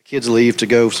kids leave to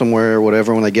go somewhere or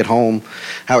whatever, when they get home,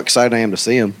 how excited I am to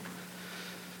see them.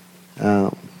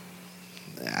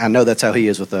 I know that's how he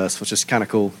is with us, which is kind of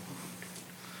cool.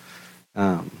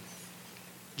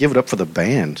 Give it up for the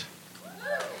band.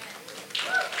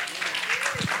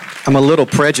 I'm a little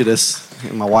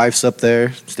prejudiced. My wife's up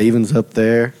there. Stephen's up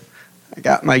there. I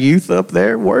got my youth up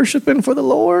there worshiping for the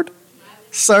Lord.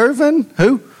 Serving.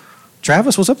 Who?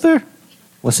 Travis was up there?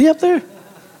 Was he up there?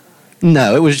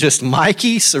 No, it was just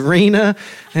Mikey, Serena,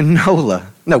 and Nola.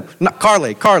 No, not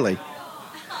Carly.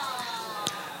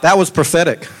 That was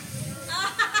prophetic.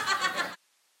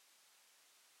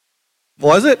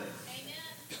 Was it?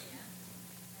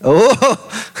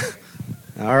 Oh,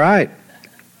 all right.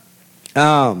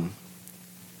 So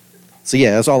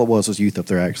yeah, that's all it was youth up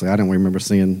there, actually. I don't remember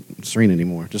seeing Serena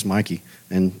anymore, just Mikey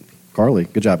and Carly.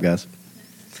 Good job, guys.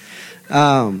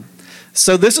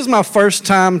 So this is my first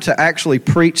time to actually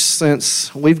preach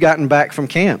since we've gotten back from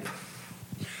camp.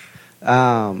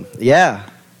 Yeah,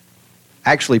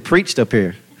 actually preached up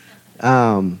here.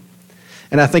 And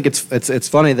I think it's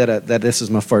funny that this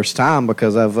is my first time,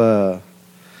 because I've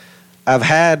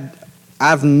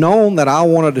known that I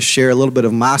wanted to share a little bit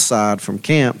of my side from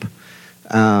camp,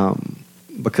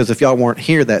 because if y'all weren't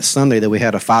here that Sunday that we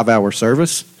had a 5-hour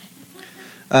service,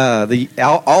 all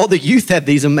the youth had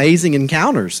these amazing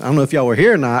encounters. I don't know if y'all were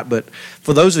here or not, but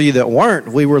for those of you that weren't,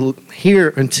 we were here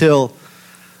until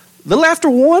a little after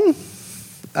 1,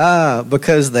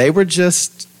 because they were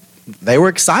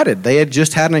excited. They had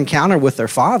just had an encounter with their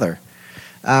father.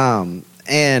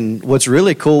 And what's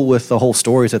really cool with the whole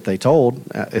stories that they told,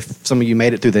 if some of you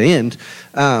made it through the end,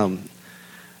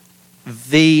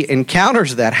 the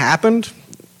encounters that happened,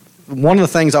 one of the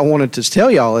things I wanted to tell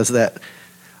y'all is that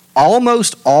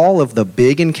almost all of the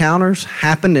big encounters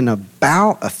happened in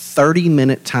about a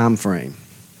 30-minute time frame.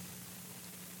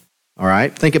 All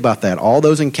right, think about that. All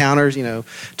those encounters,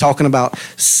 talking about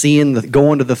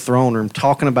going to the throne room,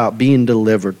 talking about being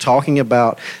delivered, talking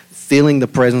about feeling the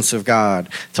presence of God,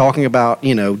 talking about,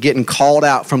 getting called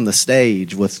out from the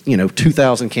stage with,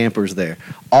 2,000 campers there.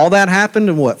 All that happened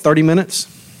in 30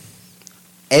 minutes?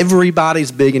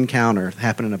 Everybody's big encounter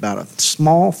happened in about a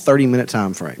small 30-minute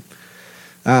time frame.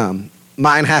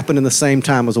 Mine happened in the same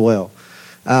time as well.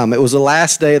 It was the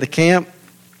last day of the camp.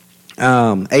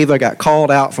 Ava got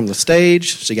called out from the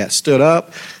stage. She got stood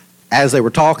up. As they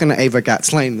were talking, Ava got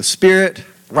slain in the spirit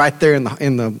right there in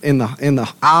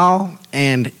the aisle,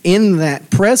 and in that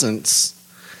presence,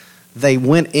 they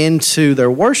went into their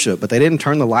worship, but they didn't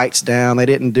turn the lights down. They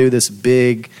didn't do this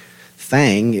big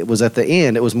thing. It was at the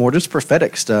end. It was more just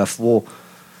prophetic stuff. Well,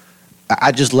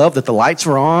 I just love that the lights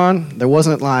were on. There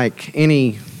wasn't like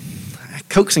any,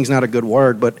 coaxing's not a good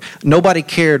word, but nobody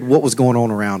cared what was going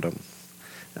on around them.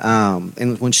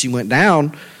 And when she went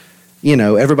down,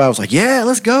 everybody was like, yeah,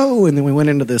 let's go. And then we went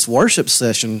into this worship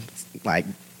session,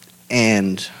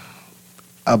 and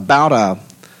about a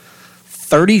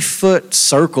 30-foot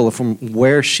circle from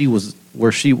where she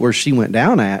went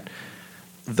down at,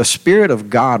 the Spirit of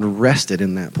God rested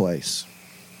in that place.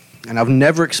 And I've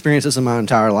never experienced this in my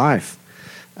entire life.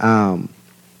 I've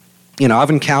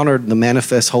encountered the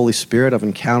manifest Holy Spirit. I've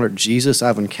encountered Jesus.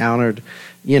 I've encountered,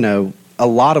 a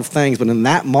lot of things. But in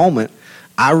that moment,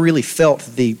 I really felt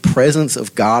the presence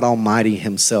of God Almighty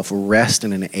himself rest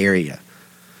in an area.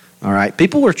 All right?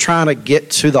 People were trying to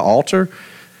get to the altar,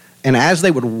 and as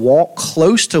they would walk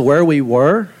close to where we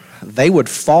were, they would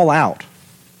fall out.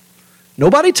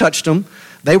 Nobody touched them.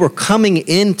 They were coming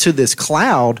into this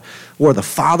cloud where the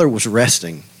Father was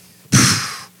resting.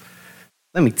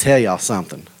 Let me tell y'all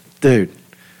something. Dude.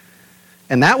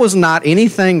 And that was not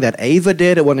anything that Ava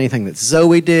did. It wasn't anything that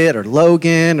Zoe did or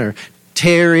Logan or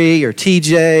Terry or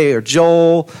TJ or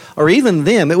Joel or even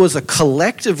them. It was a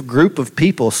collective group of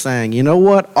people saying, you know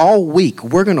what? All week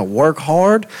we're going to work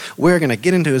hard. We're going to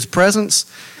get into his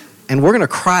presence and we're going to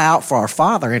cry out for our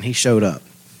Father. And he showed up.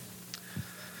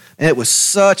 And it was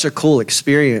such a cool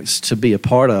experience to be a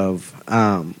part of.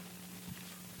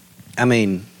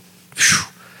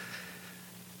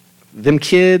 Them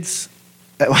kids,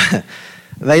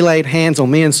 they laid hands on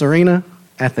me and Serena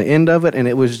at the end of it, and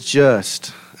it was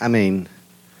just, I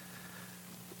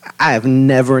have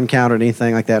never encountered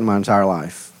anything like that in my entire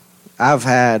life. I've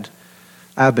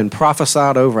been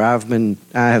prophesied over, I have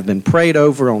been prayed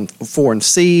over on foreign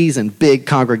seas and big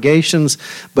congregations,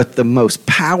 but the most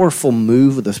powerful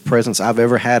move of this presence I've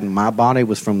ever had in my body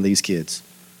was from these kids.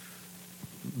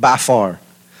 By far.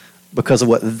 Because of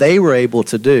what they were able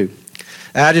to do.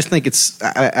 And I just think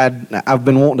I've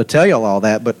been wanting to tell y'all all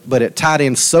that, but it tied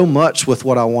in so much with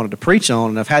what I wanted to preach on,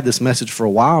 and I've had this message for a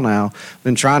while now. I've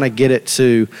been trying to get it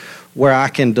to where I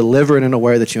can deliver it in a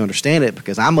way that you understand it,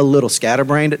 because I'm a little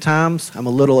scatterbrained at times. I'm a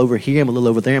little over here, I'm a little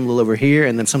over there, I'm a little over here,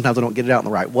 and then sometimes I don't get it out in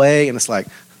the right way, and it's like,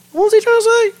 what was he trying to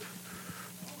say?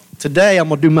 Today, I'm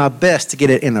going to do my best to get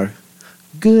it in a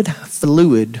good,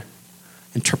 fluid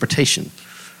interpretation.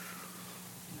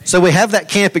 So we have that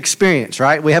camp experience,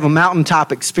 right? We have a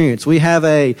mountaintop experience. We have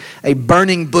a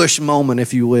burning bush moment,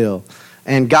 if you will.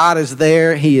 And God is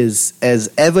there. He is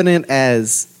as evident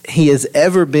as he has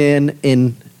ever been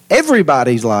in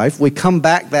everybody's life. We come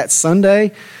back that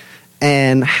Sunday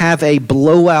and have a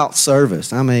blowout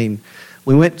service. I mean,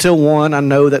 we went till 1. I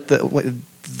know that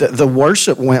the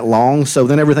worship went long, so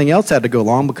then everything else had to go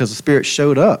long because the Spirit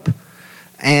showed up.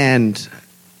 And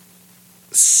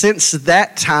since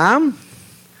that time,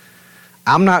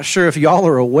 I'm not sure if y'all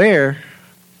are aware,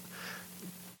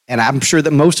 and I'm sure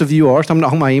that most of you are, so I'm not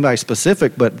talking about anybody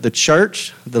specific, but the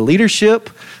church, the leadership,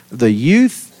 the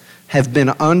youth have been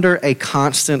under a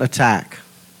constant attack.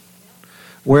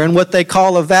 We're in what they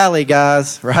call a valley,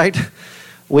 guys, right?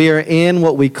 We are in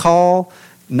what we call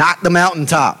not the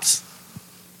mountaintops.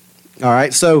 All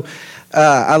right, so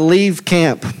I leave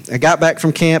camp. I got back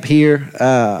from camp here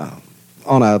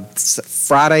on a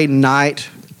Friday night.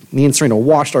 Me and Serena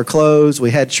washed our clothes.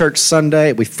 We had church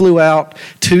Sunday. We flew out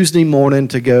Tuesday morning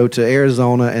to go to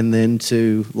Arizona and then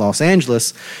to Los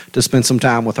Angeles to spend some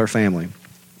time with our family.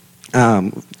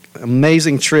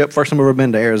 Amazing trip. First time I've ever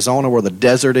been to Arizona where the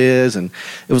desert is, and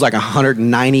it was like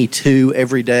 192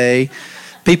 every day.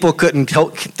 People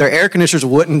their air conditioners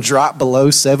wouldn't drop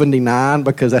below 79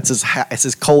 because it's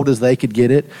as cold as they could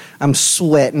get it. I'm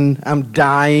sweating. I'm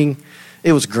dying.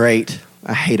 It was great.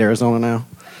 I hate Arizona now.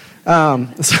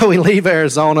 So we leave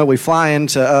Arizona, we fly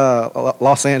into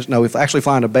Los Angeles. No, we actually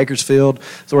fly into Bakersfield,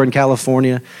 so we're in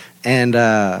California,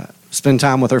 and spend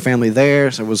time with her family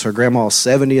there. So it was her grandma's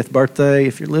 70th birthday.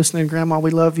 If you're listening, Grandma,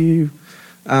 we love you.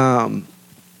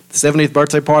 70th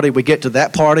birthday party, we get to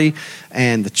that party,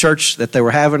 and the church that they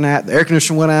were having at, the air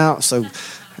conditioner went out, so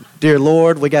dear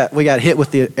Lord, we got hit with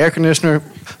the air conditioner.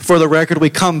 For the record, we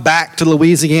come back to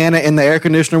Louisiana, and the air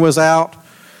conditioner was out.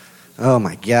 Oh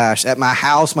my gosh, at my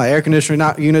house, my air conditioning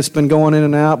unit's been going in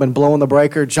and out, been blowing the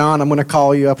breaker. John, I'm going to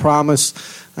call you, I promise.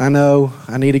 I know,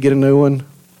 I need to get a new one.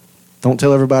 Don't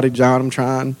tell everybody, John, I'm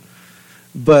trying.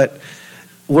 But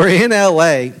we're in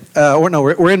L.A.,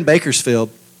 we're in Bakersfield.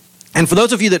 And for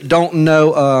those of you that don't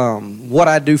know what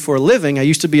I do for a living, I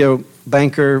used to be a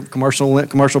banker, commercial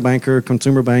banker,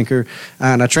 consumer banker,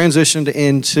 and I transitioned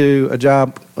into a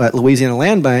job at Louisiana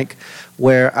Land Bank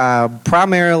where I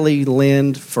primarily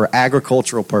lend for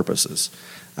agricultural purposes.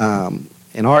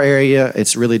 In our area,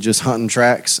 it's really just hunting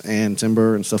tracts and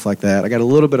timber and stuff like that. I got a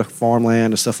little bit of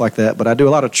farmland and stuff like that, but I do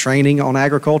a lot of training on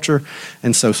agriculture.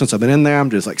 And so since I've been in there, I'm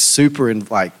just super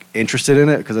interested in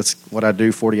it because that's what I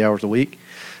do 40 hours a week.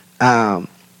 And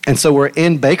so we're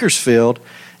in Bakersfield,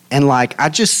 and I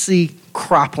just see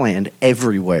cropland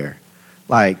everywhere.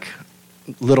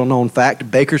 Little known fact,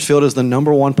 Bakersfield is the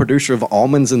number 1 producer of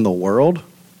almonds in the world.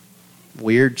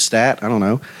 Weird stat, I don't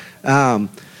know.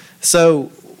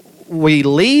 So we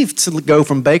leave to go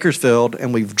from Bakersfield,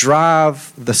 and we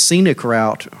drive the scenic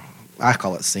route. I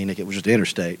call it scenic, it was just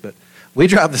interstate, but we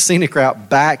drive the scenic route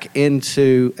back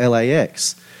into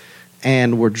LAX.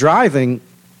 And we're driving,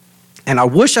 and I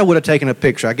wish I would have taken a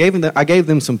picture. I gave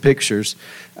them some pictures,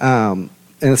 and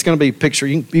it's going to be picture.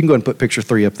 You can go ahead and put picture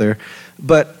 3 up there.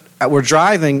 But we're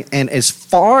driving, and as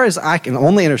far as I can,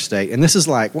 on the interstate, and this is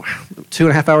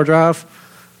 2.5 hour drive.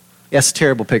 That's a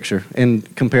terrible picture in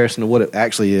comparison to what it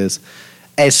actually is.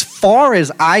 As far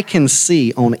as I can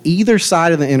see on either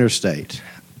side of the interstate,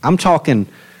 I'm talking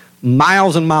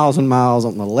miles and miles and miles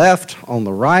on the left, on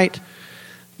the right.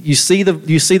 You see the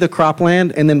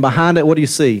cropland, and then behind it, what do you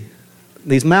see?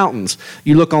 These mountains.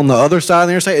 You look on the other side of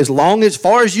the interstate, as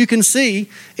far as you can see,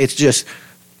 it's just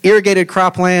irrigated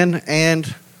cropland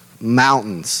and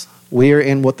mountains. We are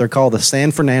in what they're called the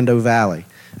San Fernando Valley.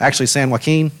 Actually, San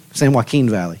Joaquin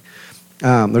Valley.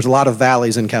 There's a lot of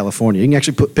valleys in California. You can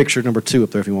actually put picture number 2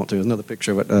 up there if you want to. There's another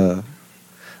picture of it. I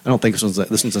don't think this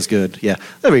one's as good. Yeah,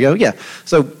 there we go. Yeah.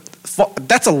 So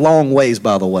that's a long ways,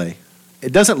 by the way.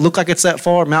 It doesn't look like it's that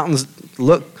far. Mountains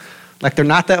look like they're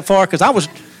not that far because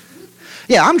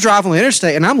I'm driving on the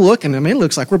interstate, and I'm looking. It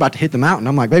looks like we're about to hit the mountain.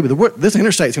 I'm like, baby, this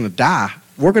interstate's going to die.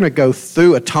 We're going to go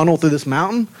through a tunnel through this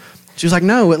mountain. She's like,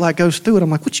 no, it goes through it.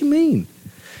 I'm like, what you mean?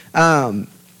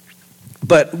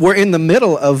 But we're in the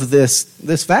middle of this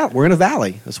valley. We're in a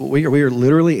valley. That's what we are. We are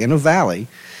literally in a valley.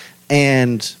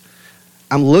 And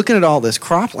I'm looking at all this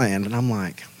cropland, and I'm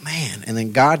like, man. And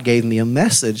then God gave me a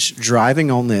message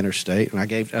driving on the interstate, and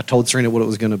I told Serena what it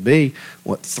was going to be,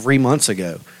 3 months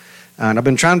ago. And I've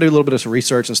been trying to do a little bit of some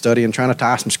research and study and trying to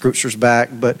tie some scriptures back.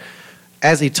 But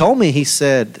as he told me, he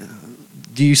said,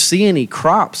 do you see any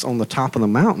crops on the top of the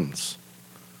mountains?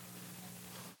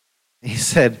 He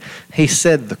said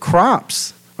the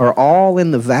crops are all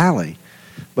in the valley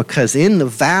because in the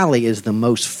valley is the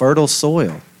most fertile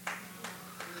soil.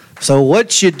 So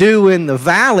what you do in the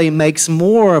valley makes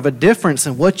more of a difference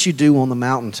than what you do on the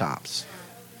mountaintops.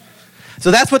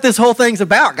 So that's what this whole thing's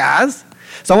about, guys.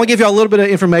 So I want to give you a little bit of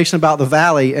information about the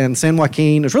valley and San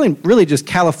Joaquin. It's really just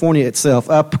California itself.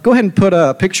 Go ahead and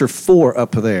put picture 4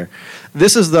 up there.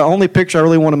 This is the only picture I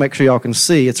really want to make sure y'all can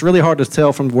see. It's really hard to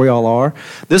tell from where y'all are.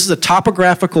 This is a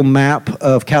topographical map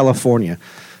of California.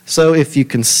 So if you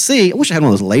can see, I wish I had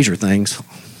one of those laser things.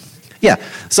 Yeah,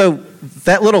 so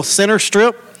that little center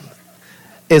strip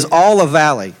is all a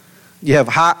valley. You have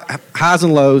highs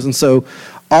and lows, and so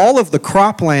all of the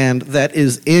cropland that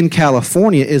is in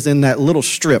California is in that little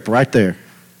strip right there.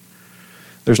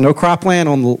 There's no cropland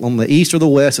on the east or the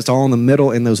west. It's all in the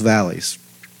middle in those valleys.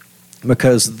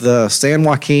 Because the San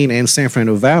Joaquin and San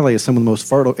Fernando Valley is the most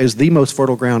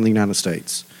fertile ground in the United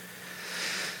States.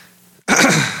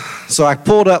 So I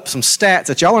pulled up some stats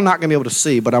that y'all are not going to be able to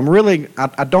see, but I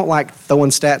don't like throwing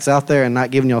stats out there and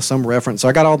not giving y'all some reference. So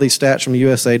I got all these stats from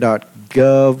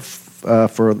USA.gov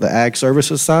for the ag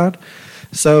services side.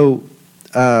 So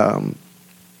you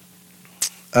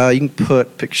can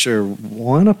put picture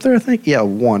 1 up there, I think. Yeah,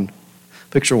 1.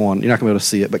 Picture 1. You're not going to be able to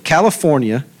see it. But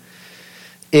California,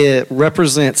 it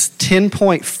represents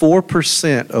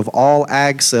 10.4% of all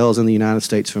ag sales in the United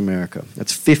States of America.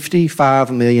 That's $55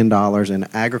 million in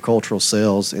agricultural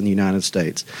sales in the United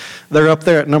States. They're up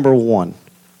there at number 1.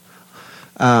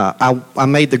 I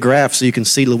made the graph so you can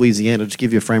see Louisiana, just to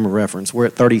give you a frame of reference. We're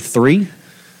at 33.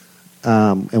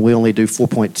 And we only do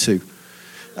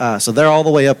 4.2. So they're all the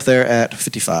way up there at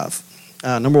 55.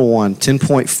 Number 1,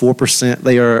 10.4%.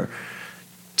 They are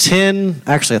 10,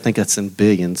 actually I think that's in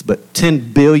billions, but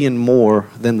 10 billion more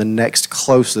than the next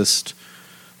closest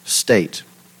state.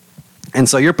 And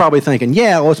so you're probably thinking,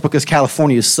 yeah, well, it's because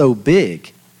California is so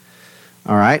big.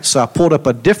 All right, so I pulled up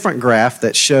a different graph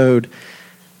that showed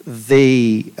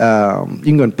you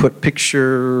can go and put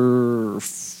picture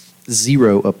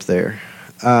 0 up there.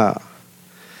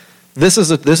 This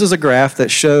is a graph that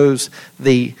shows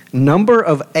the number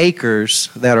of acres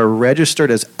that are registered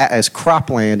as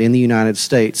cropland in the United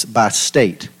States by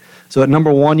state. So at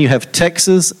number 1, you have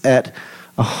Texas at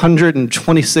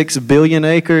 126 billion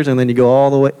acres, and then you go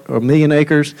all the way, or a million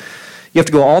acres. You have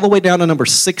to go all the way down to number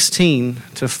 16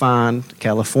 to find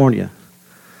California.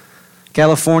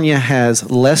 California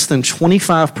has less than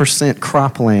 25%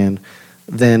 cropland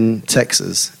than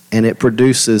Texas, and it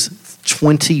produces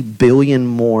 20 billion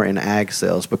more in ag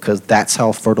sales because that's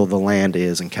how fertile the land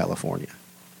is in California.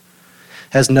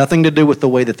 Has nothing to do with the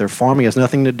way that they're farming. Has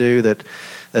nothing to do that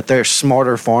they're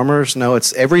smarter farmers. No,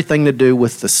 it's everything to do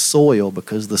with the soil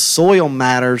because the soil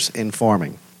matters in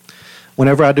farming.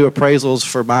 Whenever I do appraisals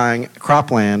for buying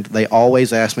cropland, they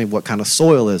always ask me what kind of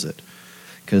soil is it,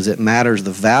 because it matters.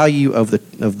 The value of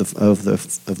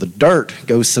the dirt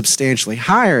goes substantially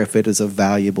higher if it is a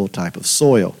valuable type of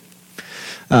soil.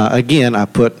 Again, I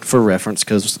put for reference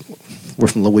because we're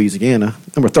from Louisiana.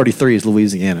 Number 33 is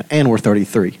Louisiana, and we're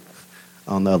 33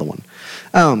 on the other one.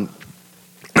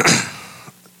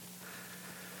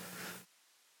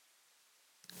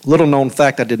 Little known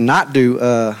fact I did not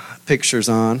do pictures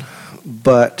on,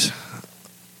 but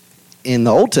in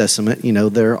the Old Testament,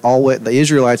 the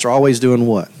Israelites are always doing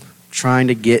what? Trying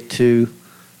to get to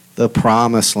the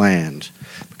Promised Land,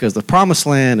 because the Promised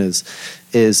Land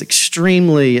is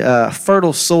extremely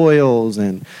fertile soils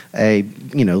and a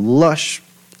lush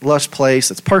place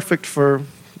that's perfect for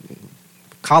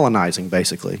colonizing.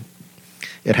 Basically,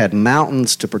 it had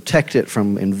mountains to protect it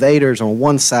from invaders on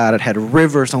one side. It had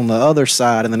rivers on the other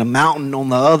side, and then a mountain on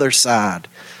the other side.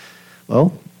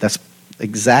 Well, that's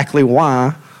exactly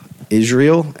why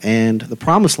Israel and the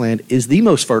Promised Land is the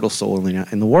most fertile soil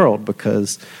in the world,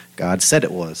 because God said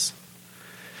it was.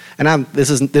 And this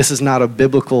is not a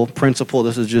biblical principle.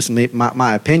 This is just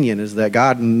my opinion, is that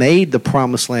God made the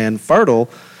Promised Land fertile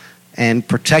and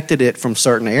protected it from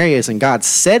certain areas. And God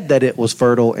said that it was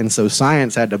fertile, and so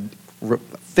science had to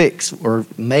fix or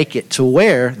make it to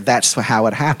where that's how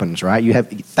it happens, right? You have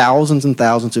thousands and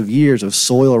thousands of years of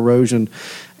soil erosion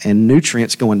and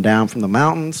nutrients going down from the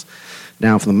mountains,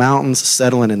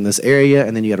 settling in this area,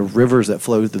 and then you got rivers that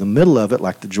flow through the middle of it,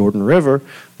 like the Jordan River.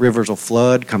 Rivers will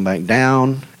flood, come back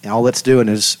down, and all that's doing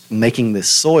is making this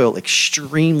soil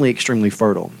extremely, extremely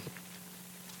fertile.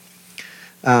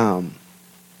 I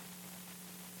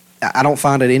don't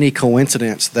find it any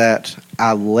coincidence that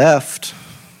I left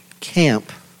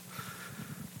camp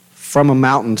from a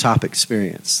mountaintop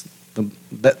experience,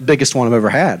 the biggest one I've ever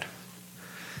had.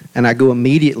 And I go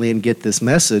immediately and get this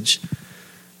message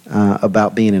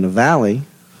about being in a valley,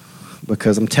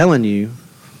 because I'm telling you,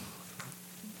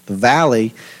 the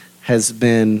valley has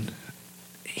been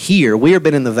here. We have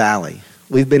been in the valley.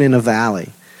 We've been in a valley.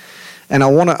 And I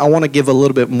want to give a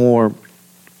little bit more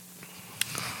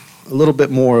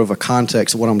of a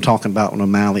context of what I'm talking about on a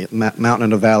mountain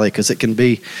and a valley, because it can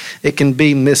be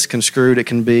misconstrued. It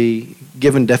can be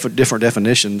given different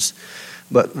definitions.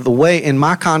 But the way, in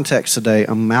my context today,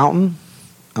 a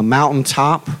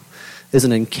mountaintop is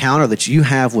an encounter that you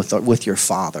have with your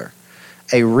Father,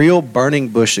 a real burning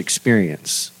bush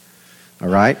experience. All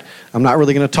right? I'm not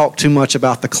really going to talk too much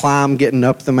about the climb, getting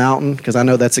up the mountain, because I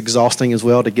know that's exhausting as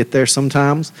well to get there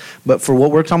sometimes. But for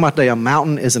what we're talking about today, a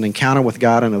mountain is an encounter with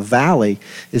God, and a valley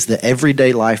is the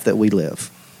everyday life that we live.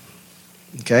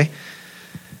 Okay?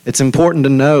 It's important to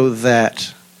know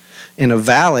that in a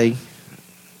valley,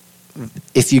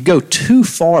 if you go too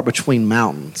far between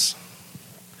mountains,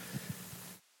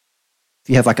 if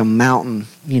you have like a mountain,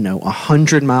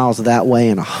 100 miles that way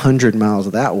and 100 miles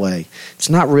that way,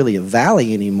 it's not really a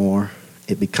valley anymore.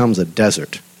 It becomes a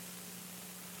desert.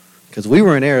 Because we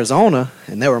were in Arizona,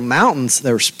 and there were mountains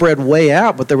that were spread way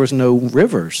out, but there was no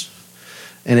rivers.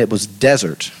 And it was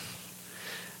desert.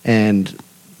 And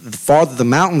the farther the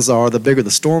mountains are, the bigger the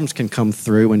storms can come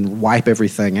through and wipe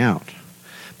everything out.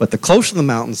 But the closer the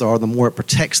mountains are, the more it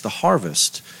protects the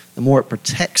harvest, the more it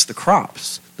protects the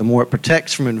crops, the more it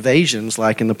protects from invasions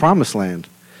like in the Promised Land.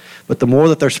 But the more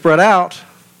that they're spread out,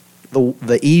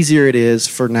 the easier it is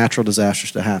for natural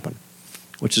disasters to happen,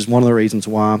 which is one of the reasons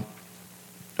why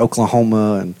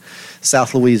Oklahoma and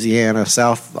South Louisiana,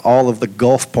 all of the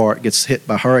Gulf part gets hit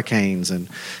by hurricanes, and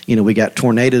we got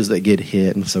tornadoes that get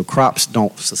hit, and so crops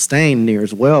don't sustain near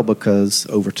as well, because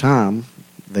over time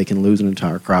they can lose an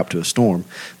entire crop to a storm.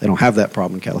 They don't have that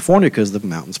problem in California because the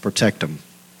mountains protect them.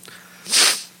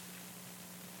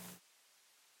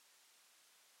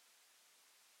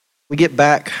 We get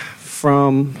back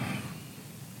from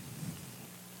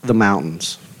the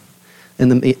mountains, and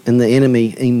the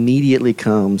enemy immediately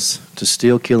comes to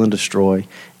steal, kill, and destroy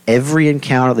every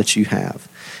encounter that you have.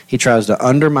 He tries to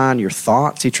undermine your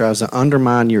thoughts. He tries to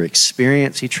undermine your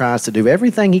experience. He tries to do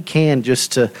everything he can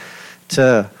just to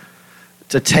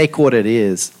take what it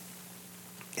is.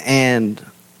 And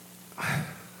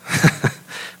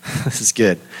this is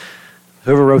good.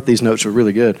 Whoever wrote these notes were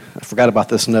really good. I forgot about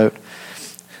this note.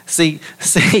 See,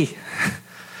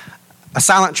 a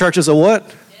silent church is a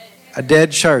what? A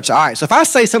dead church. All right, so if I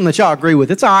say something that y'all agree with,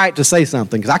 it's all right to say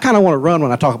something, because I kind of want to run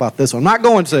when I talk about this one. I'm not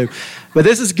going to, but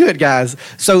this is good, guys.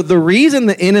 So the reason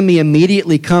the enemy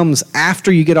immediately comes after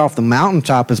you get off the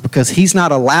mountaintop is because he's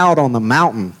not allowed on the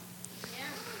mountain.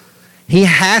 He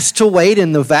has to wait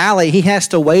in the valley. He has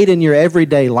to wait in your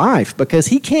everyday life, because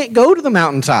he can't go to the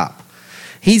mountaintop.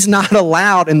 He's not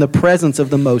allowed in the presence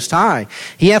of the Most High.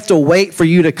 He has to wait for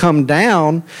you to come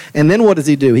down, and then what does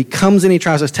he do? He comes in, he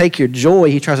tries to take your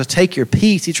joy, he tries to take your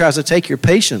peace, he tries to take your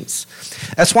patience.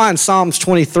 That's why in Psalms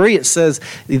 23 it says,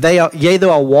 yea,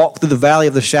 though I walk through the valley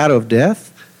of the shadow of death,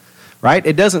 right?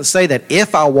 It doesn't say that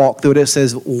if I walk through it. It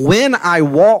says when I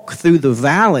walk through the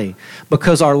valley,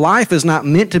 because our life is not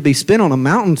meant to be spent on a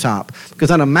mountaintop.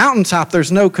 Because on a mountaintop,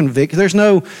 there's no conviction. There's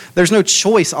no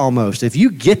choice almost. If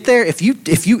you get there, if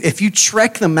you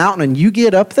trek the mountain and you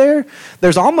get up there,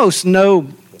 there's almost no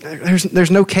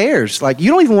cares. Like, you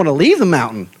don't even want to leave the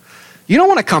mountain. You don't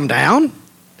want to come down.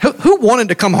 Who wanted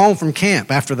to come home from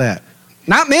camp after that?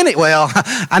 Not many. Well,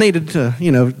 I needed to,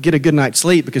 get a good night's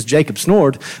sleep because Jacob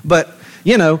snored. But,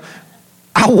 I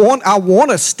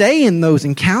want to stay in those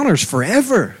encounters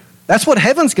forever. That's what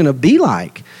heaven's going to be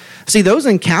like. See, those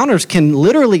encounters can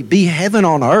literally be heaven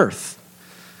on earth.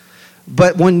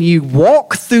 But when you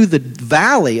walk through the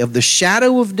valley of the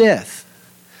shadow of death,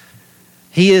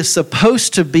 he is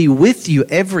supposed to be with you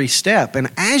every step. And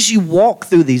as you walk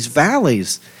through these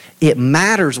valleys, it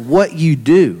matters what you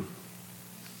do.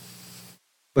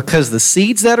 Because the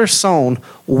seeds that are sown,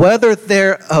 whether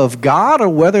they're of God or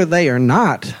whether they are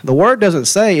not, the word doesn't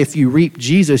say if you reap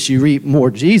Jesus, you reap more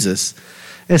Jesus.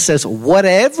 It says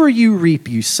whatever you reap,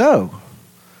 you sow.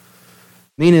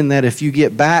 Meaning that if you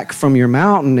get back from your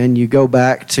mountain and you go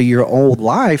back to your old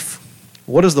life,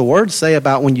 what does the word say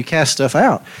about when you cast stuff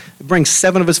out? It brings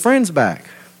 7 of his friends back.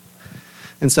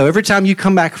 And so every time you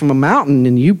come back from a mountain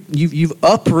and you've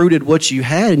uprooted what you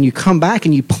had, and you come back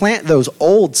and you plant those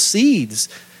old seeds,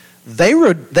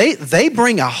 they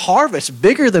bring a harvest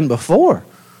bigger than before.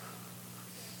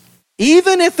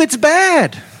 Even if it's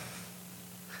bad.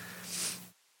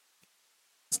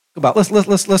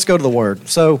 Let's go to the word.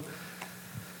 So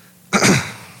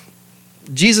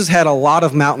Jesus had a lot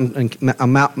of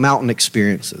mountain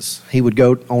experiences. He would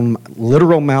go on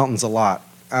literal mountains a lot.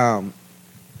 And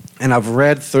I've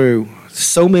read through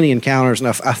so many encounters, and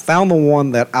I found the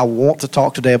one that I want to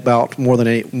talk today about more than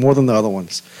the other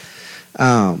ones.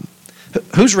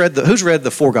 Who's read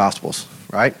the four Gospels,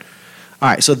 right? All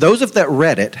right, so those of that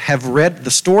read it have read the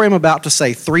story I'm about to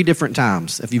say 3 different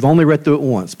times, if you've only read through it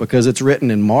once, because it's written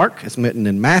in Mark, it's written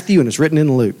in Matthew, and it's written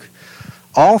in Luke.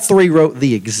 All 3 wrote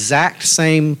the exact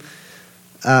same,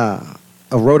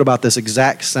 wrote about this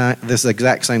exact same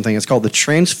thing. It's called the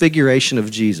Transfiguration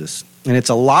of Jesus. And it's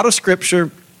a lot of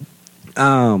scripture,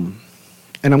 and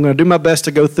I'm going to do my best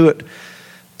to go through it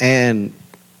and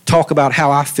talk about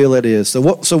how I feel it is. So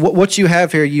what you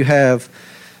have here, you have...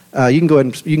 you can go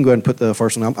ahead and put the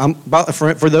first one.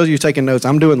 For those of you taking notes,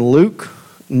 I'm doing Luke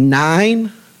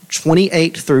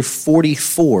 9:28 through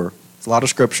 44. It's a lot of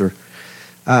scripture.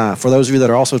 For those of you that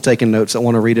are also taking notes that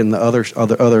want to read in the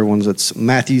other ones, it's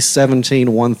Matthew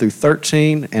 17:1 through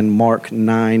 13 and Mark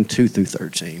 9:2 through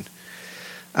 13.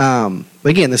 But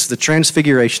again, this is the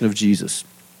Transfiguration of Jesus.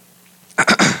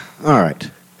 All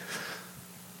right.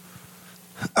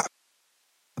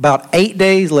 About 8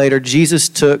 days later, Jesus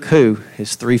took who?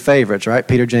 His 3 favorites, right?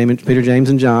 Peter, James,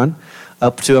 and John,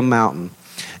 up to a mountain.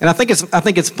 And I think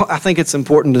it's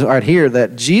important to right here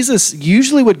that Jesus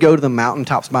usually would go to the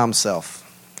mountaintops by himself.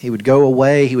 He would go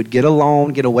away. He would get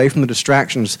alone, get away from the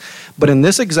distractions. But in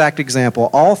this exact example,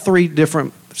 all 3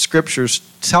 different scriptures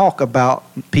talk about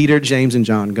Peter, James, and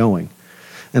John going.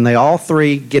 And they all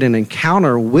 3 get an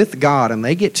encounter with God, and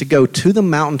they get to go to the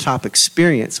mountaintop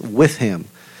experience with him.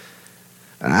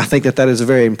 And I think that is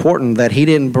very important, that he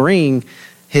didn't bring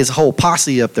his whole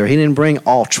posse up there. He didn't bring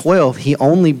all 12. He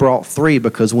only brought 3,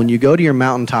 because when you go to your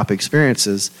mountaintop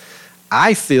experiences,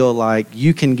 I feel like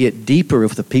you can get deeper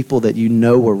with the people that you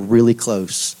know are really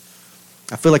close.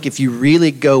 I feel like if you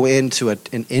really go into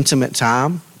an intimate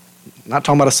time, I'm not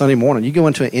talking about a Sunday morning, you go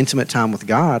into an intimate time with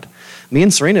God. Me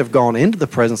and Serena have gone into the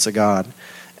presence of God,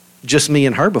 just me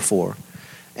and her before.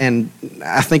 And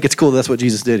I think it's cool that's what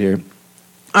Jesus did here.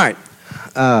 All right.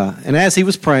 And as he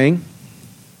was praying,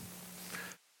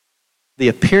 the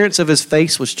appearance of his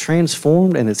face was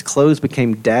transformed and his clothes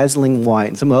became dazzling white.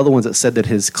 And some other ones that said that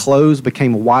his clothes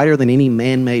became whiter than any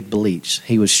man-made bleach.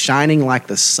 He was shining like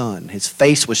the sun. His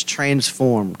face was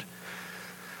transformed.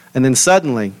 And then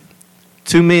suddenly,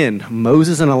 2 men,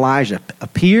 Moses and Elijah,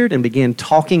 appeared and began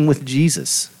talking with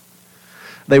Jesus.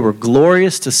 They were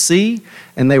glorious to see,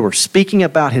 and they were speaking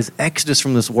about his exodus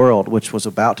from this world, which was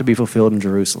about to be fulfilled in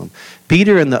Jerusalem.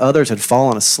 Peter and the others had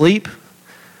fallen asleep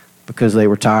because they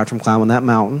were tired from climbing that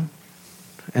mountain.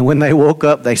 And when they woke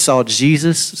up, they saw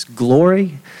Jesus'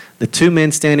 glory, the 2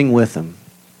 men standing with him.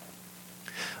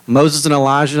 Moses and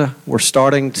Elijah were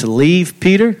starting to leave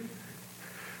Peter,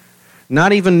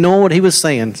 not even knowing what he was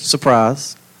saying.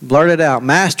 Surprise. Blurted out,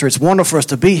 "Master, it's wonderful for us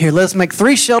to be here. Let's make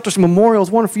 3 shelters, memorials,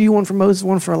 one for you, one for Moses,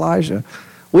 one for Elijah."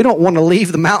 We don't want to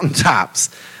leave the mountaintops,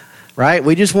 right?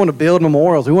 We just want to build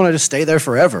memorials. We want to just stay there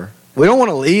forever. We don't want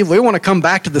to leave. We want to come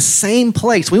back to the same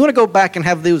place. We want to go back and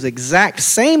have those exact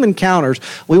same encounters.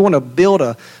 We want to build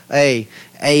a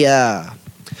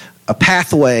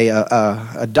pathway,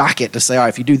 a docket to say, all right,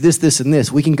 if you do this, this, and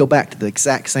this, we can go back to the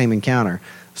exact same encounter.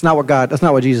 That's not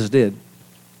what Jesus did.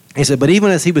 He said, but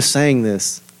even as he was saying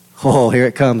this, oh, here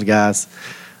it comes, guys.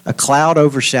 A cloud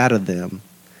overshadowed them,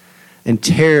 and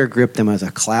terror gripped them as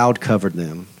a cloud covered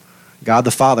them. God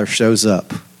the Father shows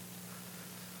up.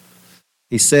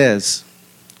 He says,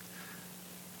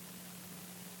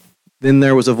 then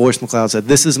there was a voice from the cloud that said,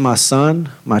 "This is my son,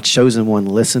 my chosen one,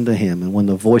 listen to him." And when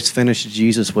the voice finished,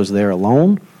 Jesus was there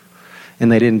alone,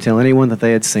 and they didn't tell anyone that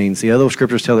they had seen. See, other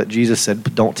scriptures tell that Jesus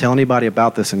said, don't tell anybody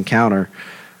about this encounter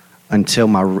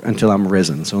until I'm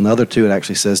risen. So in the other 2, it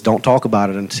actually says, don't talk about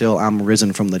it until I'm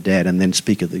risen from the dead, and then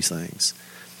speak of these things.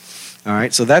 All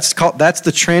right, so that's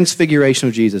the Transfiguration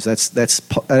of Jesus.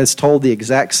 That's told the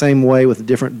exact same way with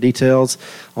different details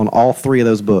on all 3 of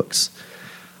those books.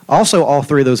 Also, all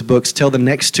 3 of those books tell the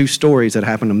next 2 stories that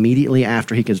happen immediately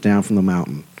after he gets down from the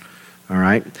mountain. All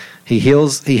right, he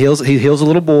heals a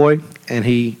little boy, and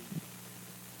he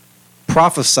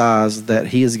prophesies that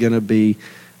he is going to be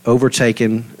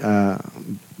overtaken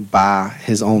by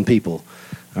his own people.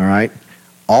 All right.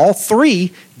 All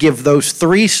 3 give those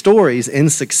 3 stories in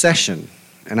succession.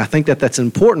 And I think that that's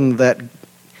important, that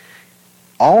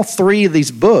all 3 of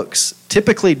these books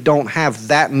typically don't have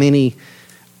that many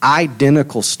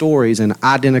identical stories and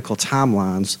identical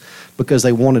timelines, because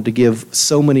they wanted to give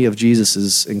so many of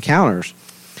Jesus's encounters.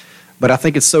 But I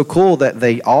think it's so cool that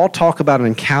they all talk about an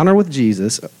encounter with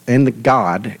Jesus and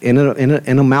God in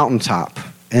a mountaintop,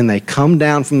 and they come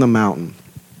down from the mountain.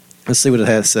 Let's see what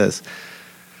it says.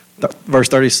 Verse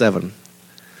 37.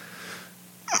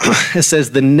 It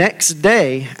says, the next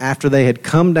day after they had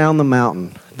come down the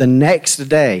mountain, the next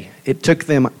day, it took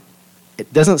them,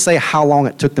 it doesn't say how long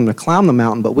it took them to climb the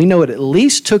mountain, but we know it at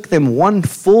least took them 1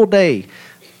 full day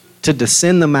to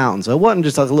descend the mountain. So it wasn't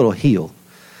just like a little hill.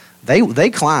 They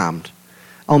climbed.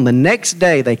 On the next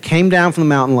day, they came down from the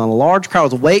mountain, and a large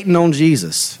crowd was waiting on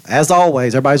Jesus. As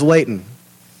always, everybody's waiting.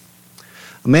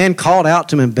 A man called out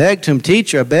to him and begged him,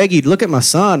 Teacher, I beg you, look at my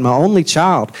son, my only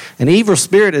child. An evil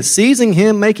spirit is seizing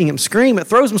him, making him scream. It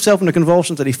throws himself into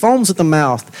convulsions that he foams at the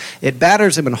mouth. It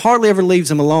batters him and hardly ever leaves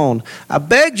him alone. I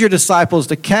begged your disciples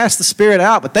to cast the spirit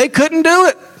out, but they couldn't do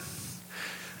it.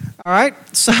 All right,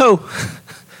 so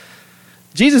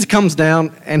Jesus comes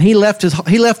down and he left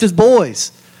his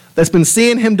boys that's been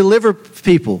seeing him deliver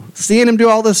people, seeing him do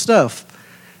all this stuff.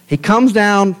 He comes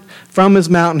down from his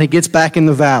mountain. He gets back in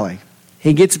the valley.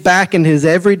 He gets back in his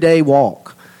everyday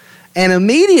walk. And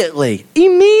immediately,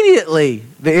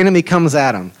 the enemy comes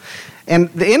at him. And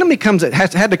the enemy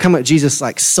had to come at Jesus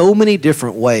like so many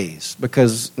different ways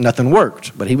because nothing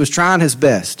worked. But he was trying his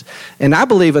best. And I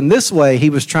believe in this way,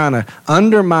 he was trying to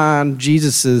undermine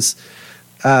Jesus's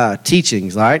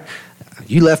teachings, right?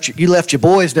 You left your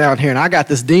boys down here, and I got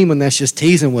this demon that's just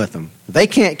teasing with them. They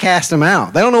can't cast them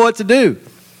out. They don't know what to do.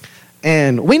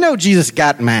 And we know Jesus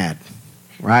got mad.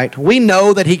 Right? We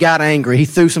know that he got angry. He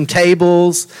threw some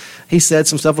tables. He said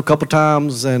some stuff a couple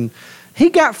times, and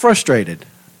he got frustrated.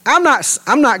 I'm not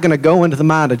going to go into the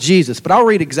mind of Jesus, but I'll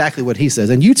read exactly what he says,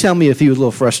 and you tell me if he was a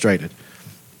little frustrated.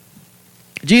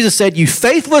 Jesus said, you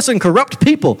faithless and corrupt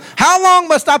people, how long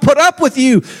must I put up with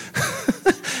you?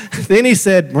 Then he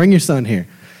said, bring your son here.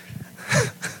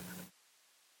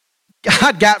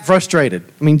 God got frustrated.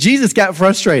 I mean, Jesus got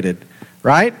frustrated,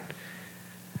 right?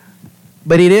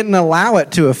 But he didn't allow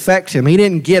it to affect him. He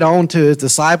didn't get on to his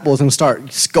disciples and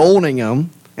start scolding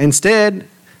them. Instead,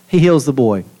 he heals the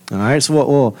boy. All right,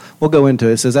 so we'll go into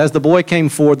it. It says, as the boy came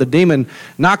forward, the demon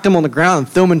knocked him on the ground and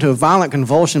threw him into a violent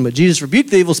convulsion. But Jesus rebuked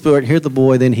the evil spirit and healed the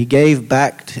boy. Then he gave him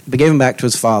back to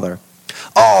his father.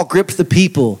 Awe gripped the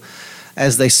people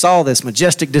as they saw this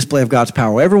majestic display of God's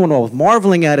power. Everyone was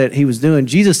marveling at it he was doing.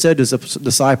 Jesus said to his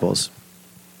disciples,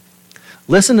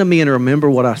 listen to me and remember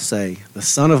what I say. The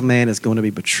Son of Man is going to be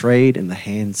betrayed in the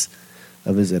hands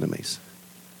of his enemies.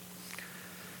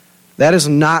 That is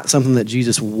not something that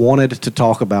Jesus wanted to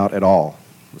talk about at all.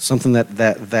 Something that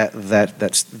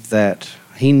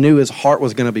he knew his heart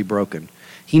was going to be broken.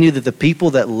 He knew that the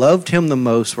people that loved him the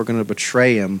most were going to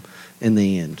betray him in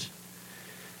the end.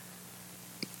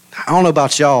 I don't know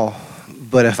about y'all,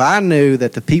 but if I knew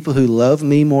that the people who love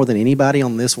me more than anybody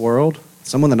on this world,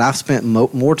 someone that I've spent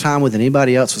more time with than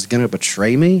anybody else was going to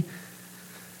betray me,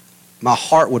 my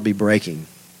heart would be breaking.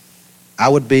 I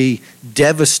would be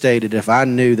devastated if I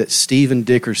knew that Stephen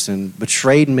Dickerson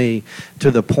betrayed me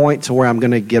to the point to where I'm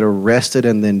going to get arrested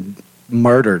and then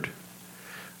murdered,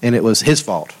 and it was his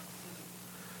fault.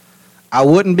 I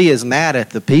wouldn't be as mad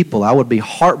at the people. I would be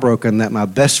heartbroken that my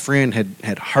best friend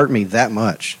had hurt me that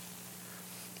much.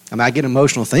 I mean, I get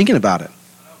emotional thinking about it.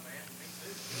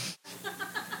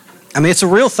 I mean, it's a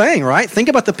real thing, right? Think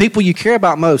about the people you care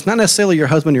about most, not necessarily your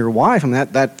husband or your wife. I mean,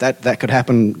 that could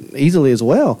happen easily as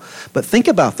well. But think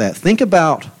about that. Think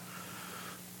about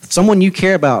someone you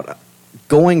care about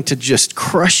going to just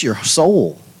crush your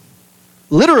soul.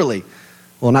 Literally.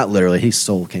 Well, not literally. His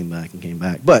soul came back.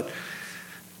 But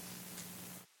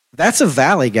that's a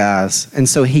valley, guys. And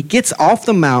so he gets off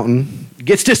the mountain,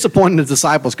 gets disappointed in his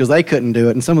disciples because they couldn't do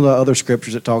it. And some of the other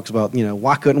scriptures it talks about,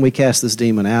 why couldn't we cast this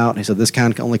demon out? And he said this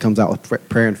kind only comes out with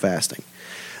prayer and fasting.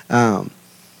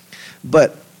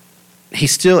 But he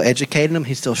still educated them.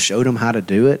 He still showed them how to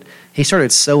do it. He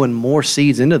started sowing more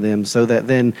seeds into them so that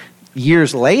then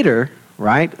years later,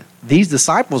 right, these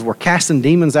disciples were casting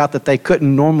demons out that they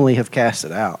couldn't normally have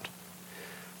casted out.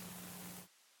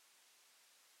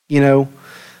 You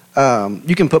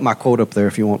can put my quote up there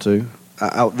if you want to.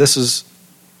 This is,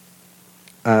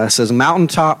 it says,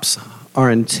 mountaintops are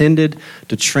intended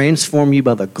to transform you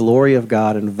by the glory of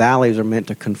God, and valleys are meant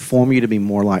to conform you to be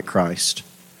more like Christ.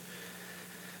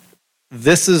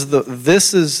 This is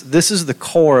the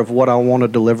core of what I want to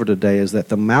deliver today, is that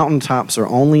the mountaintops are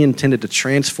only intended to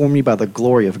transform you by the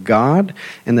glory of God,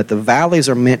 and that the valleys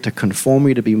are meant to conform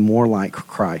you to be more like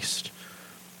Christ.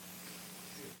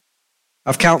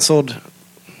 I've counseled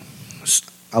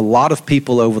a lot of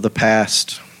people over the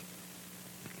past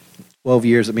 12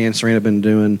 years that me and Serena have been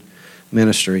doing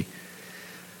ministry.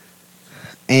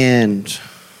 And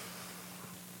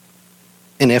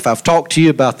if I've talked to you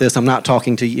about this, I'm not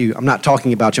talking to you. I'm not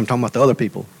talking about you. I'm talking about the other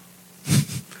people.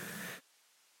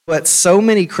 But so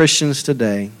many Christians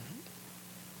today,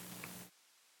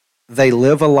 they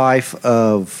live a life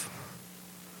of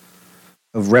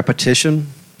repetition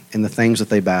in the things that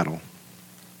they battle.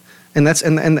 And that's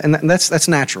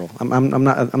natural. I'm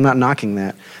not knocking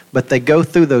that. But they go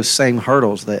through those same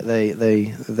hurdles.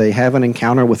 They have an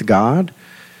encounter with God,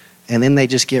 and then they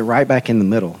just get right back in the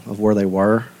middle of where they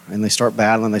were, and they start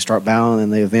battling,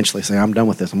 and they eventually say, I'm done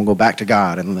with this. I'm going to go back to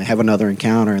God. And then they have another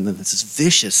encounter, and then it's this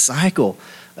vicious cycle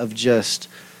of just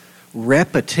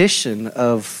repetition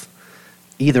of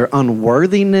either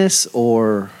unworthiness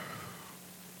or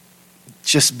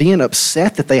just being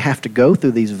upset that they have to go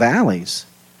through these valleys.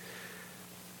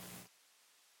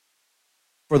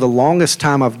 For the longest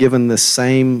time, I've given this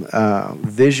same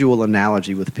visual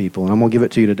analogy with people, and I'm going to give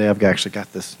it to you today. I've actually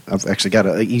got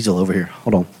an easel over here.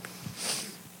 Hold on.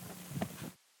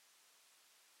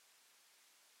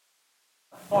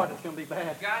 Oh, it's going to be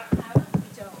bad.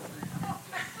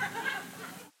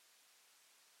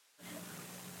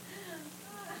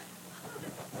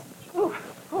 Ooh,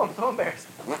 oh, I'm so embarrassed.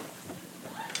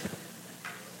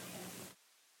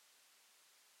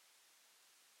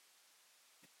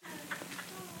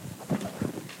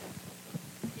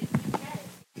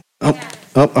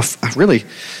 I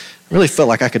really felt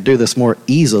like I could do this more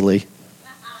easily.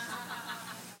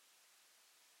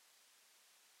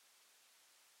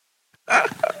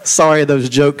 Sorry, those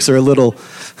jokes are a little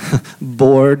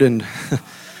bored and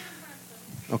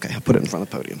okay, I'll put it in front of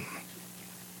the podium.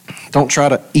 Don't try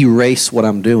to erase what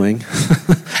I'm doing.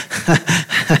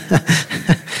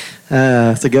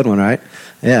 That's a good one, right?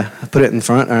 Yeah, I put it in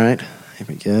front. All right, here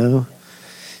we go.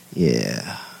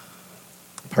 Yeah,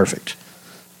 perfect.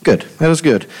 Good. That was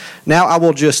good. Now I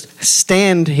will just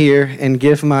stand here and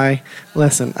give my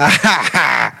lesson. All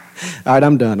right,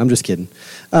 I'm done. I'm just kidding.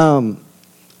 On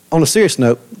a serious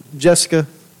note, Jessica,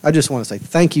 I just want to say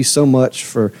thank you so much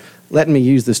for letting me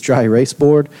use this dry erase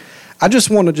board. I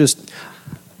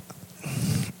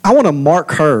want to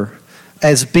mark her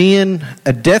as being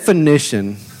a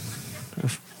definition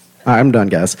of, all right, I'm done,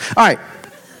 guys. All right.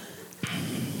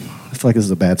 I feel like this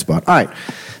is a bad spot. All right.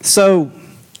 So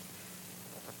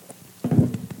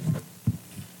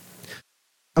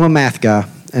I'm a math guy,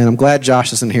 and I'm glad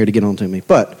Josh isn't here to get on to me.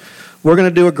 But we're going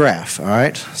to do a graph, all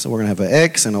right? So we're going to have an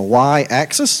X and a Y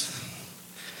axis.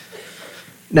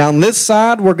 Now, on this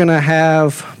side, we're going to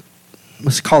have,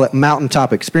 let's call it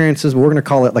mountaintop experiences, but we're going to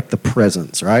call it like the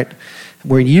presence, right?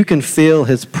 Where you can feel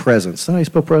his presence. Is that how you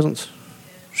spell presence?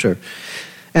 Sure.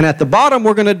 And at the bottom,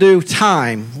 we're going to do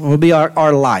time. It will be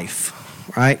our life,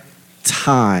 right?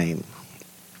 Time.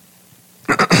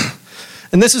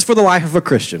 And this is for the life of a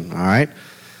Christian, all right?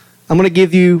 I'm going to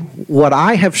give you what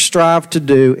I have strived to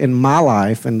do in my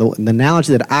life and the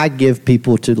analogy that I give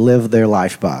people to live their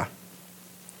life by.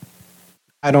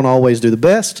 I don't always do the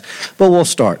best, but we'll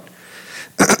start.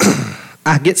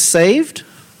 I get saved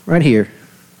right here,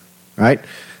 right?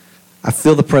 I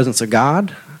feel the presence of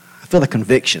God. I feel the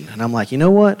conviction. And I'm like, you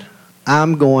know what?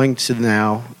 I'm going to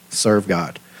now serve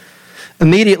God.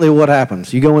 Immediately what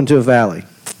happens? You go into a valley.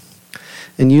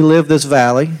 And you live this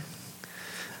valley.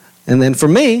 And then for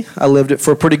me, I lived it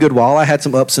for a pretty good while. I had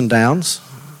some ups and downs.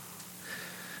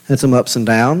 Had some ups and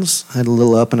downs. Had a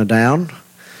little up and a down.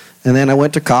 And then I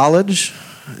went to college.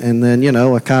 And then,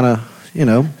 I kind of,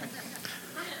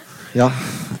 y'all,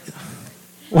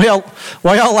 why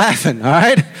y'all laughing, all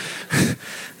right?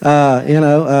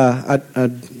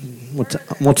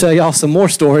 We'll tell y'all some more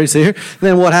stories here. And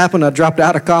then what happened? I dropped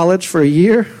out of college for a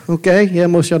year. Okay, yeah,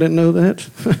 most of y'all didn't know that.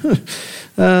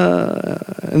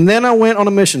 And then I went on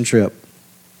a mission trip.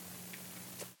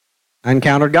 I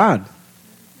encountered God.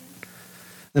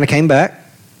 Then I came back,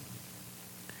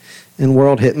 and the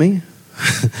world hit me,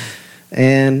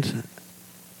 and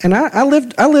I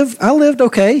lived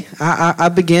okay. I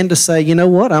began to say, you know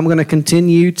what? I'm going to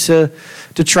continue to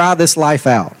try this life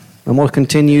out. I'm going to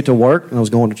continue to work. I was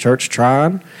going to church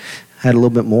trying. Had a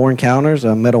little bit more encounters.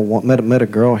 I met a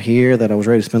girl here that I was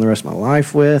ready to spend the rest of my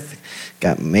life with.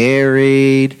 Got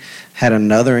married. Had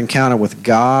another encounter with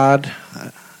God.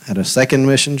 Had a second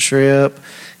mission trip.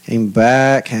 Came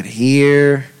back. Had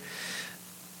here.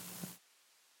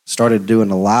 Started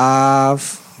doing a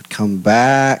live. Come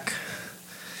back.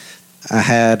 I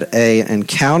had an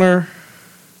encounter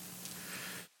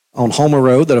on Homer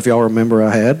Road that if y'all remember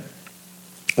I had,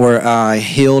 where I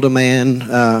healed a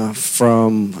man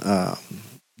from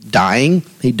dying.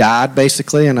 He died,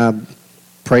 basically, and I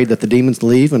prayed that the demons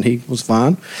leave, and he was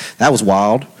fine. That was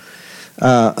wild.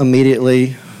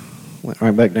 Immediately went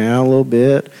right back down a little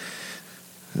bit,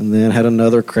 and then had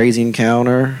another crazy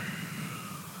encounter.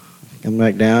 Come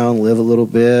back down, live a little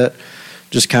bit,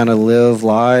 just kind of live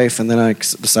life, and then I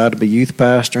decide to be youth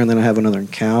pastor, and then I have another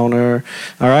encounter.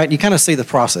 All right, you kind of see the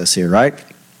process here, right?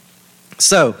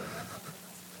 So,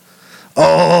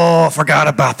 I forgot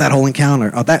about that whole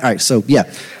encounter. All right, so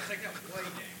yeah.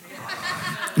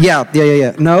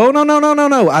 Yeah. No.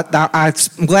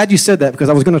 I'm glad you said that because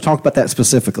I was going to talk about that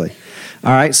specifically.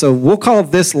 All right, so we'll call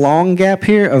this long gap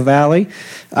here a valley.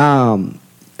 And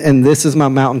this is my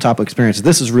mountaintop experience.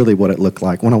 This is really what it looked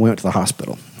like when I went to the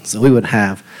hospital. So we would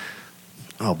have,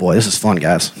 oh boy, this is fun,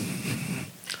 guys.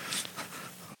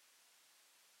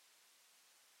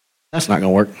 That's not going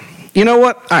to work. You know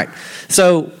what? All right.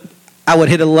 So I would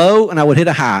hit a low and I would hit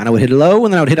a high. And I would hit a low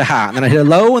and then I would hit a high. And then I'd hit a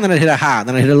low and then I'd hit a high.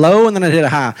 Then I'd hit a low and then I'd hit a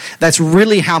high. That's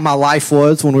really how my life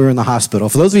was when we were in the hospital.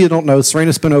 For those of you who don't know,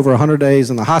 Serena spent over 100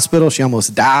 days in the hospital. She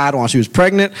almost died while she was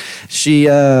pregnant. She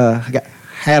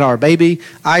had our baby,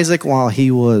 Isaac, while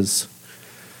he was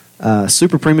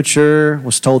super premature,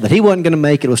 was told that he wasn't going to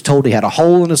make it, was told he had a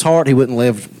hole in his heart, he wouldn't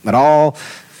live at all.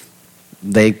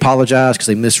 They apologized because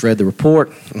they misread the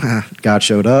report. God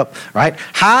showed up, right?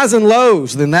 Highs and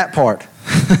lows, then that part.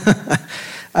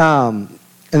 And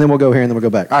then we'll go here and then we'll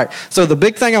go back. All right, so the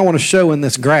big thing I want to show in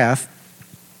this graph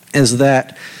is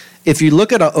that if you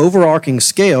look at an overarching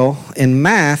scale, in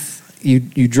math, you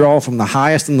draw from the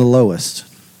highest and the lowest.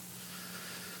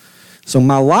 So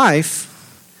my life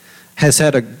has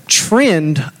had a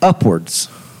trend upwards.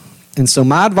 And so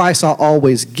my advice I'll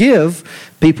always give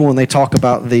people when they talk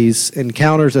about these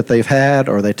encounters that they've had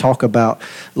or they talk about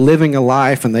living a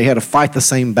life and they had to fight the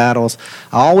same battles,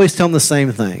 I always tell them the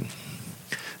same thing.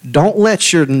 Don't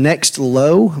let your next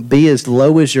low be as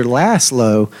low as your last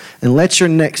low, and let your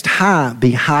next high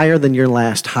be higher than your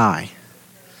last high.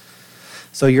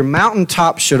 So your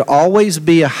mountaintop should always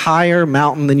be a higher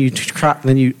mountain than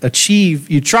you achieve.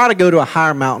 You try to go to a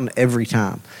higher mountain every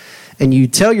time. And you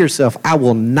tell yourself, I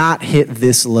will not hit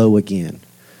this low again.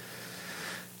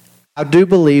 I do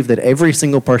believe that every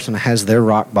single person has their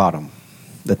rock bottom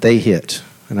that they hit.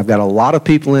 And I've got a lot of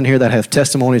people in here that have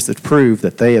testimonies that prove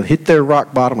that they have hit their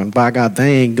rock bottom, and by God,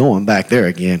 they ain't going back there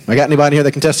again. I got anybody here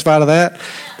that can testify to that?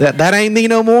 That ain't me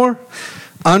no more?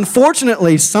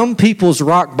 Unfortunately, some people's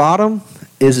rock bottom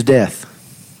is death.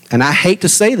 And I hate to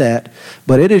say that,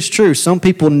 but it is true. Some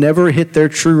people never hit their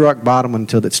true rock bottom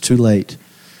until it's too late.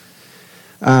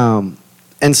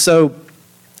 And so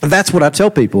that's what I tell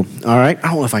people, all right? I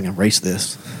don't know if I can erase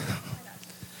this.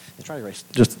 Try to erase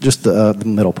just the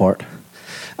middle part.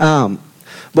 But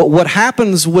what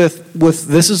happens with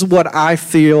this is what I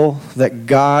feel that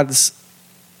God's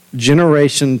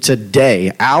generation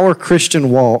today, our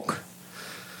Christian walk,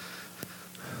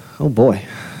 oh boy,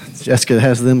 Jessica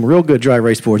has them real good dry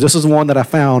erase boards. This is one that I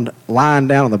found lying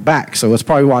down on the back, so it's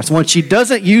probably why it's one she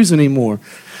doesn't use anymore.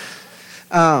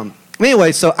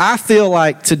 Anyway, so I feel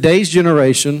like today's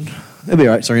generation, it'll be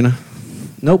all right, Serena.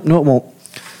 Nope, no, it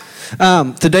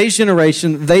won't. Today's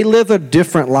generation, they live a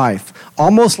different life,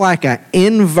 almost like an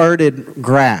inverted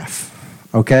graph,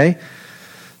 okay?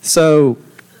 So,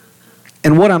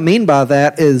 and what I mean by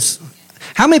that is,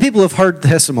 how many people have heard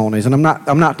testimonies? And I'm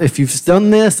not, if you've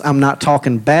done this, I'm not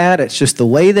talking bad, it's just the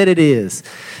way that it is.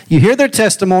 You hear their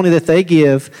testimony that they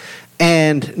give,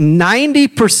 and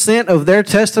 90% of their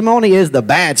testimony is the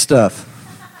bad stuff.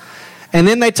 And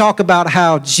then they talk about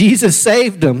how Jesus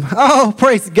saved them. Oh,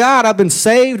 praise God, I've been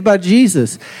saved by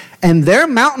Jesus. And their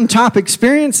mountaintop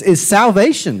experience is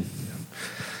salvation.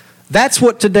 That's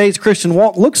what today's Christian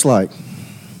walk looks like.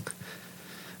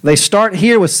 They start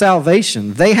here with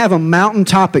salvation. They have a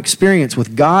mountaintop experience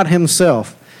with God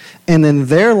Himself. And then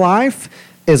their life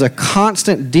is a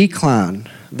constant decline.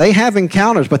 They have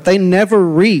encounters, but they never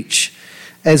reach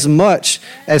as much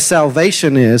as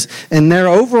salvation is. And their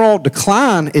overall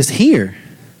decline is here.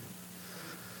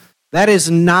 That is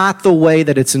not the way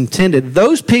that it's intended.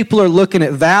 Those people are looking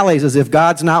at valleys as if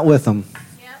God's not with them.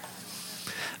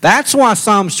 That's why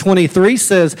Psalms 23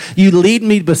 says, you lead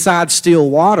me beside still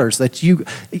waters, that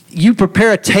you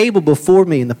prepare a table before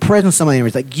me in the presence of my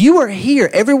enemies. Like, you are here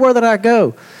everywhere that I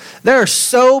go. There are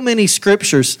so many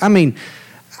scriptures. I mean,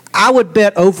 I would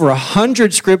bet over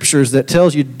 100 scriptures that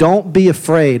tells you, don't be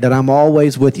afraid that I'm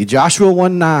always with you. Joshua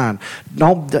 1:9,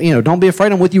 don't be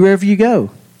afraid, I'm with you wherever you go.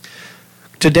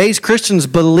 Today's Christians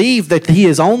believe that He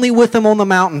is only with them on the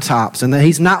mountaintops and that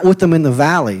He's not with them in the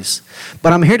valleys.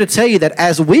 But I'm here to tell you that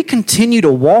as we continue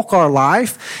to walk our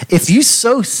life, if you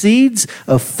sow seeds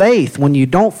of faith when you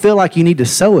don't feel like you need to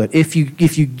sow it, if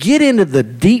you get into the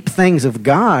deep things of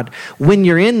God, when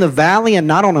you're in the valley and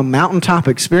not on a mountaintop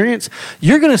experience,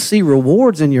 you're going to see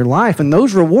rewards in your life. And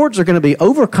those rewards are going to be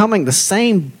overcoming the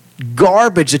same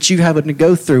garbage that you have to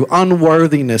go through,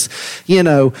 unworthiness,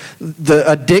 the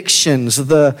addictions,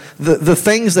 the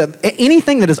things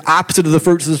anything that is opposite of the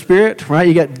fruits of the Spirit, right?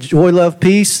 You got joy, love,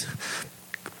 peace.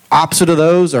 Opposite of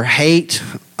those are hate,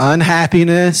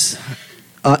 unhappiness,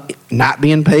 not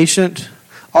being patient,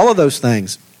 all of those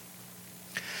things.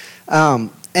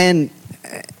 And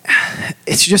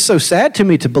it's just so sad to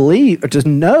me to believe or to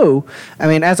know. I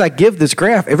mean, as I give this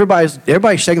graph, everybody's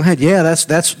shaking their head. Yeah, that's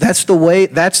the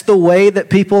way that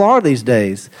people are these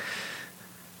days.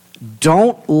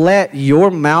 Don't let your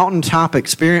mountaintop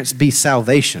experience be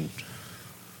salvation.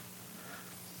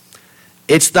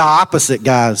 It's the opposite,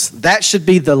 guys. That should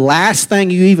be the last thing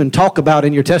you even talk about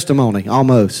in your testimony,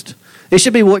 almost. It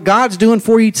should be what God's doing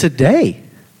for you today.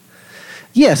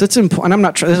 Yes, it's important. I'm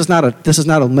not. This is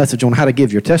not a message on how to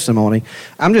give your testimony.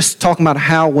 I'm just talking about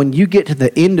how when you get to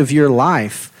the end of your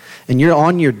life and you're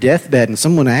on your deathbed and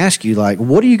someone asks you, like,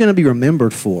 what are you going to be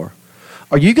remembered for?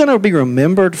 Are you going to be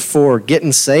remembered for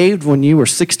getting saved when you were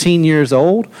 16 years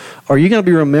old? Or are you going to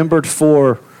be remembered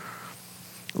for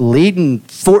leading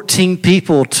 14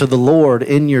 people to the Lord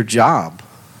in your job?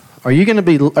 Are you going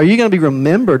to be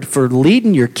remembered for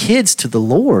leading your kids to the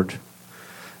Lord?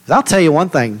 I'll tell you one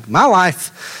thing, my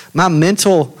life, my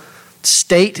mental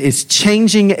state is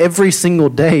changing every single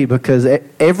day because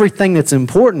everything that's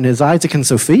important is Isaac and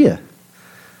Sophia.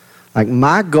 Like,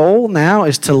 my goal now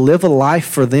is to live a life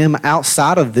for them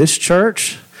outside of this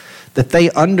church that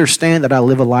they understand that I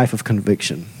live a life of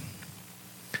conviction.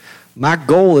 My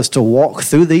goal is to walk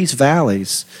through these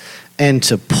valleys and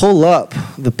to pull up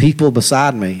the people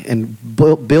beside me and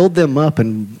build them up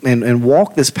and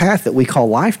walk this path that we call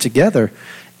life together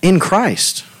in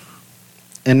Christ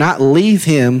and not leave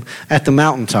him at the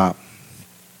mountaintop.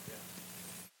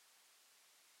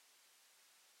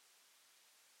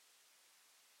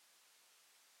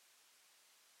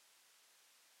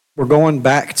 We're going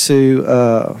back to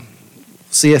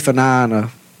CF&I in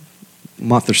a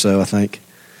month or so, I think.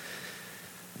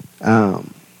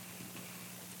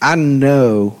 I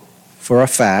know for a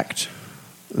fact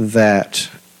that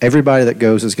everybody that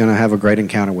goes is going to have a great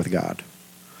encounter with God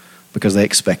because they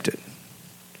expect it.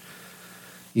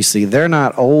 You see, they're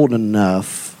not old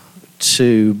enough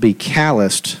to be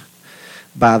calloused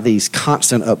by these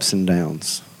constant ups and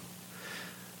downs.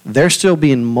 They're still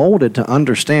being molded to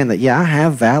understand that, yeah, I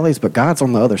have valleys, but God's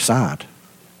on the other side.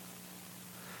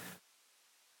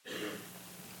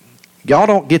 Y'all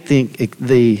don't get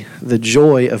the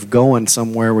joy of going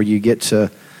somewhere where you get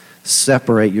to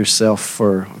separate yourself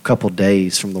for a couple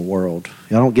days from the world.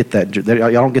 Y'all don't get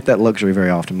that luxury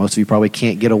very often. Most of you probably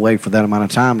can't get away for that amount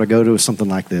of time to go to something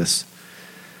like this.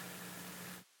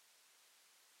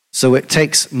 So it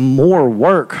takes more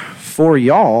work for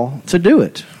y'all to do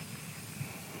it.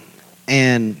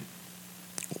 And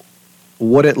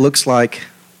what it looks like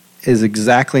is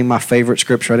exactly my favorite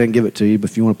scripture. I didn't give it to you, but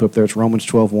if you want to put it up there, it's Romans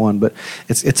 12:1. But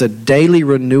it's a daily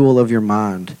renewal of your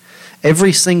mind.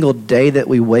 Every single day that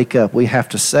we wake up, we have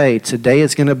to say, today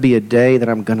is going to be a day that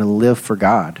I'm going to live for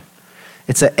God.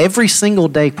 It's a every single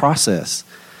day process.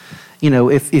 You know,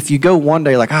 if you go one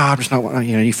day like, I'm just not,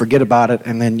 you forget about it,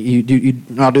 and then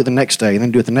I'll do it the next day, and then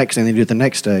do it the next day, and then do it the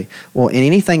next day. Well, in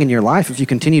anything in your life, if you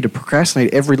continue to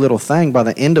procrastinate every little thing, by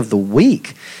the end of the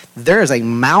week, there is a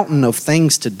mountain of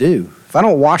things to do. If I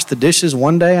don't wash the dishes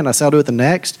one day and I say I'll do it the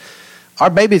next, our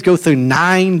babies go through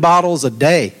 9 bottles a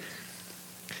day.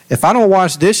 If I don't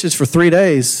wash dishes for 3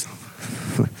 days,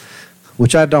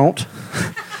 which I don't,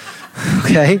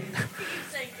 okay?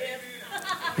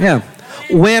 Yeah.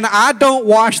 When I don't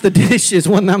wash the dishes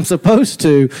when I'm supposed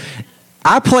to,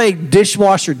 I play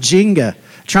dishwasher Jenga,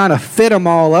 trying to fit them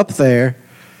all up there,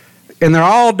 and they're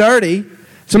all dirty.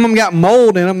 Some of them got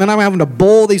mold in them, then I'm having to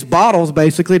boil these bottles,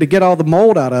 basically, to get all the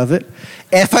mold out of it.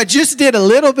 If I just did a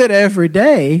little bit every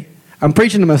day, I'm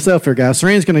preaching to myself here, guys.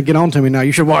 Serena's going to get on to me now.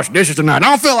 You should wash dishes tonight. I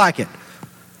don't feel like it.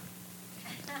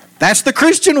 That's the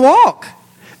Christian walk.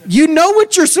 You know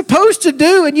what you're supposed to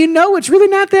do, and you know it's really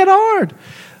not that hard.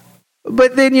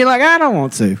 But then you're like, I don't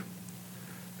want to.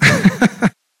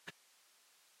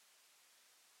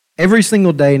 Every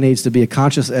single day needs to be a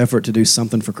conscious effort to do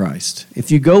something for Christ. If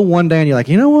you go one day and you're like,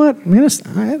 you know what? Man,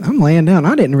 I'm laying down.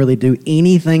 I didn't really do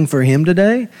anything for him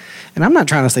today. And I'm not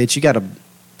trying to say that you got to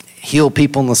heal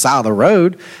people on the side of the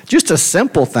road. Just a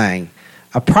simple thing.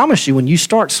 I promise you, when you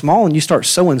start small and you start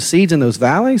sowing seeds in those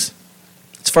valleys,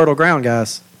 it's fertile ground,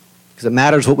 guys, because it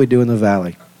matters what we do in the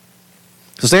valley.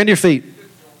 So stand to your feet.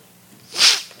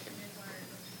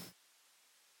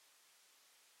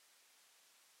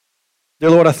 Dear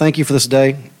Lord, I thank you for this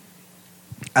day.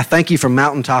 I thank you for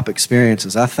mountaintop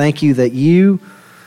experiences. I thank you that you